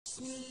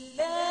Hello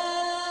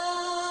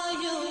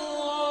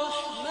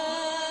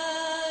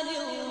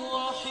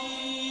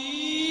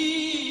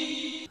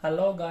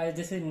guys,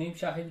 this is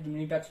Muneeb with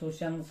Muneeb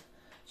Solutions.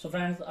 So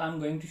friends,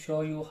 I'm going to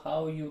show you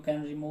how you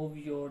can remove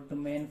your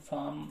domain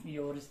from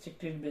your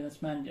restricted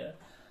business manager.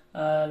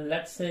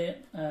 Let's say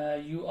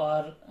you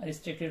are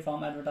restricted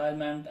from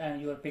advertisement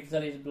and your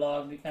pixel is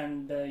blocked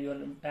and your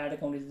ad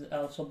account is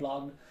also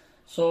blocked.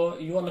 So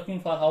you are looking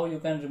for how you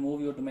can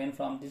remove your domain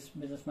from this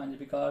business manager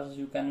because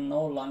you can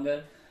no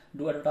longer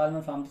do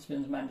advertisement from this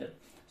business manager.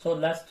 So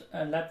let's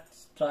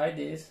try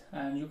this,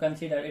 and you can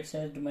see that it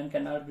says domain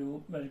cannot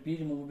be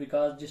removed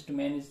because this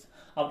domain is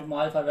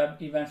optimized for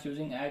web events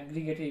using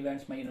aggregated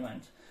events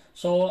measurements.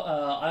 So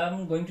I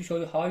am going to show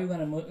you how you can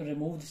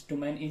remove this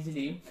domain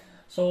easily.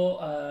 So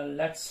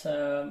let's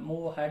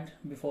move ahead.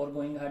 Before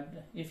going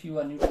ahead, if you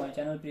are new to my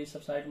channel, please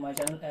subscribe to my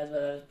channel, as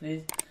well as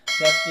please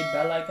press the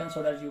bell icon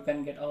so that you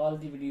can get all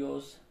the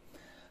videos.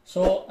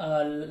 So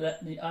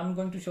I'm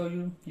going to show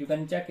you, you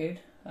can check it.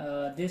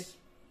 This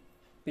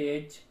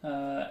page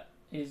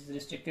is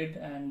restricted,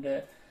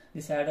 and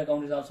this ad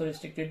account is also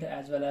restricted,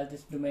 as well as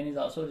this domain is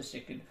also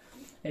restricted.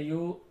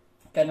 You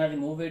cannot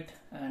remove it,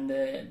 and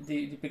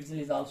the pixel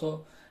is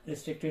also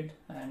restricted,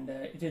 and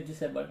it is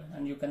disabled,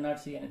 and you cannot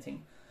see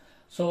anything.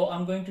 So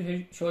I'm going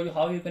to show you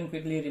how you can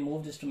quickly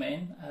remove this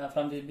domain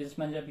from the business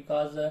manager,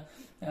 because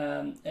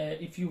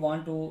if you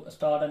want to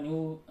start a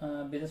new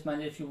business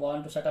manager, if you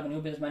want to set up a new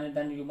business manager,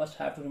 then you must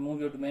have to remove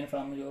your domain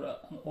from your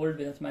old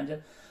business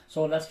manager.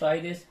 So let's try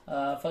this.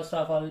 First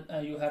of all,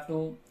 you have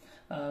to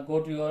go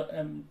to your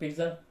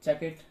pixel,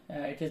 check it.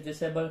 It is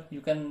disabled,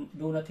 you can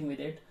do nothing with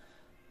it.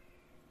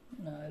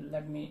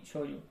 Let me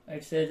show you.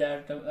 It says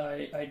that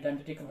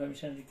identity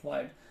confirmation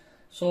required.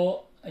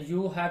 So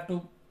you have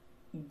to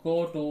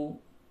go to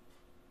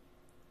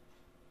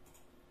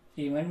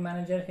event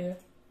manager here,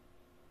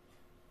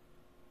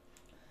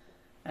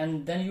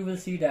 and then you will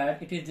see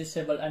that it is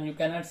disabled and you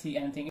cannot see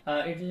anything.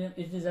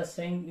 It is just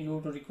saying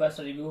you to request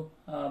a review,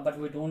 but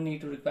we don't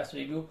need to request a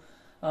review.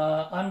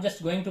 I'm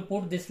just going to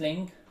put this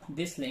link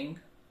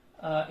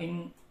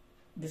in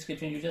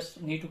description. You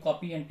just need to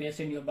copy and paste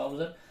in your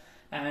browser,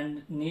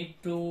 and need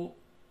to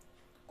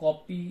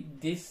copy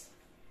this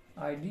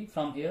ID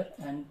from here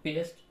and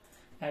paste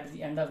at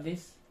the end of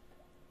this,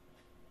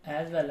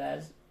 as well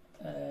as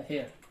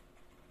here,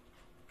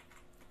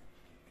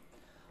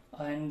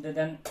 and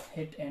then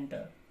hit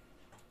enter.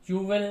 You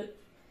will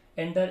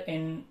enter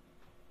in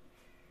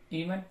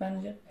event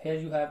manager. Here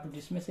you have to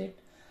dismiss it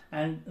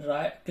and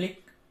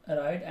click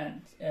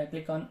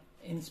on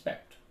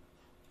inspect.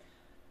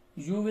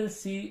 You will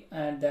see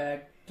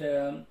that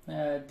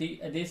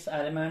this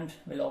element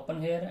will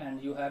open here,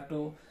 and you have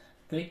to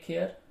click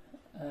here.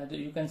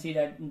 You can see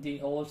that the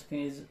whole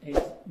screen is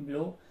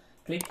blue.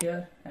 Click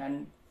here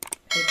and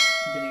hit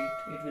delete.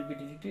 It will be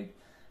deleted,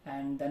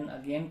 and then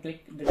again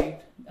click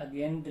delete,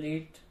 again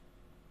delete,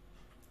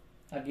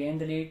 again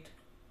delete,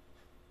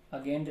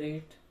 again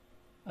delete,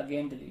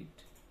 again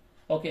delete.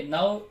 Okay,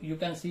 now you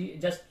can see,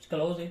 just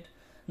close it.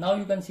 Now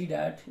you can see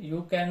that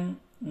you can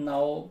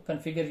now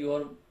configure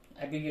your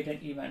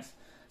aggregated events.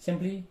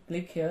 Simply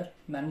click here,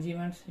 manage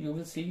events. You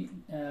will see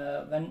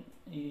when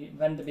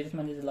the business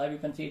manager is live, you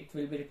can see it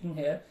will be written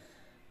here,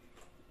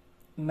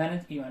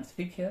 manage events.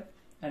 Click here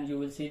and you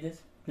will see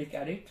this. Click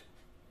edit,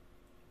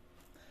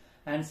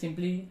 and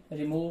simply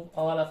remove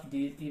all of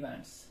these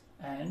events,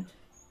 and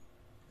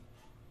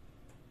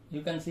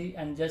you can see,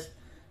 and just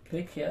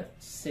click here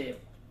save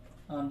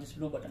on this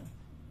blue button.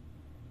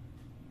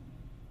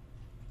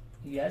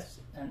 Yes,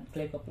 and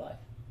click apply.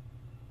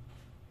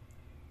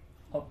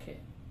 Okay,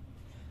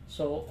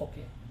 so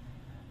okay,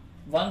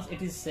 once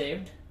it is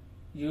saved,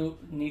 you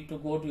need to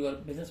go to your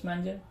business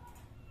manager,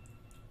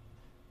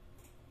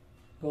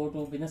 go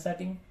to business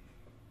setting,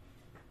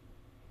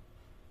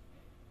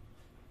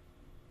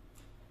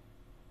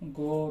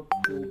 go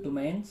to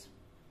domains,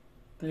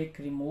 click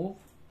remove.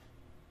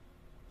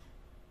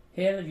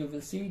 Here you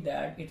will see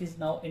that it is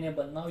now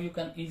enabled. Now you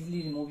can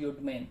easily remove your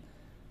domain.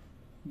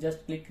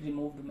 Just click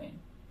remove domain.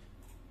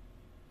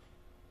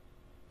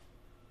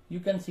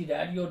 You can see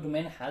that your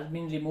domain has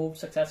been removed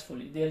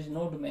successfully. There is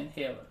no domain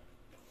here.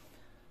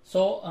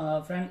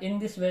 So friend, in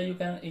this way you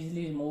can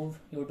easily remove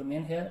your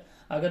domain here.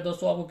 अगर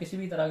दोस्तों आपको किसी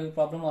भी तरह की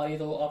problem आ रही है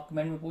तो आप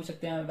कमेंट में पूछ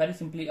सकते हैं. वेरी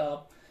सिंपली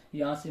आप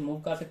यहाँ से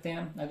मूव कर सकते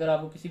हैं. अगर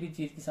आपको किसी भी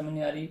चीज़ की समझ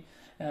नहीं आ रही,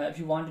 if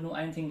you want to know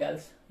anything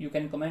else, you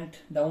can comment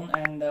down,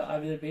 and I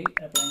will be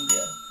replying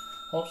there.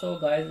 Hope so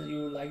guys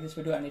you like this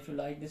video, and if you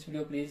like this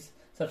video, please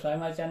subscribe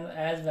my channel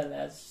as well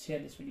as share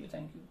this video.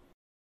 Thank you.